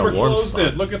 airlock. we Feeling never a warm closed spot.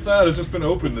 it. Look at that. It's just been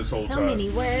open this whole So time. many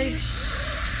words.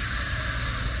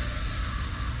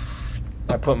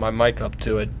 I put my mic up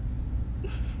to it.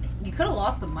 You could have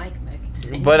lost the mic,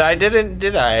 Mick. But I didn't,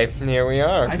 did I? Here we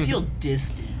are. I feel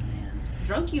distant, man.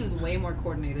 Drunk you is way more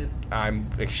coordinated. I'm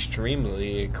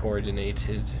extremely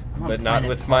coordinated, I'm on but not Planet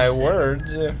with my Parsec.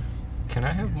 words. Can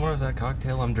I have more of that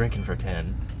cocktail? I'm drinking for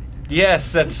 10.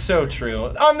 Yes, that's so true.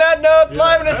 On that note, Yeah,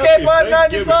 Live and happy Escape Pod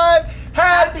Thanksgiving. 95,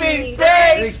 Happy Happy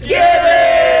Thanksgiving!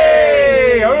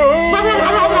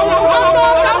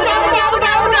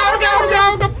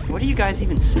 What are you guys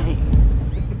even saying?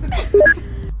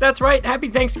 That's right, Happy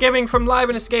Thanksgiving from Live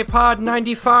and Escape Pod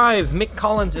 95. Mick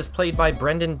Collins is played by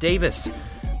Brendan Davis.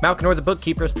 Malkinor the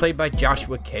Bookkeeper is played by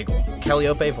Joshua Cagle.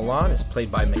 Calliope Valon is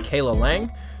played by Michaela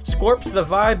Lang. Scorps the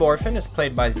Vibe Orphan is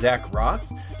played by Zach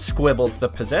Roth. Squibbles the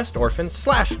Possessed Orphan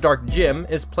 / Dark Jim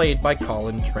is played by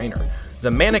Colin Trainer. The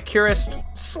Manicurist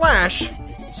 /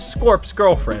 Scorp's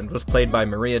Girlfriend was played by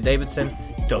Maria Davidson.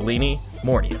 Delaney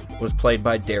Mornia was played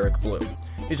by Derek Bloom.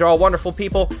 These are all wonderful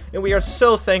people, and we are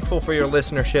so thankful for your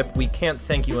listenership. We can't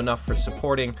thank you enough for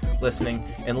supporting, listening,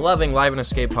 and loving Live and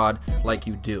Escape Pod like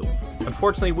you do.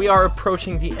 Unfortunately, we are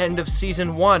approaching the end of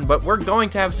Season 1, but we're going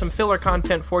to have some filler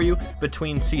content for you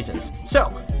between seasons.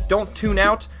 So, don't tune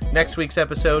out. Next week's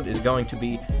episode is going to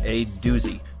be a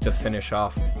doozy to finish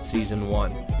off Season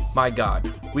 1. My God,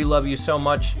 we love you so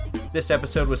much. This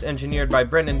episode was engineered by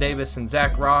Brendan Davis and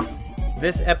Zach Roth.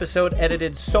 This episode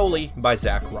edited solely by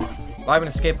Zach Roth. Live and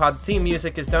Escape Pod theme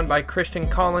music is done by Christian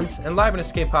Collins, and Live and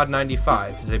Escape Pod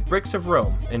 95 is a Bricks of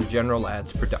Rome and General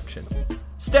Ads production.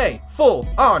 Stay full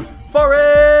on for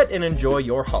it and enjoy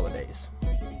your holidays.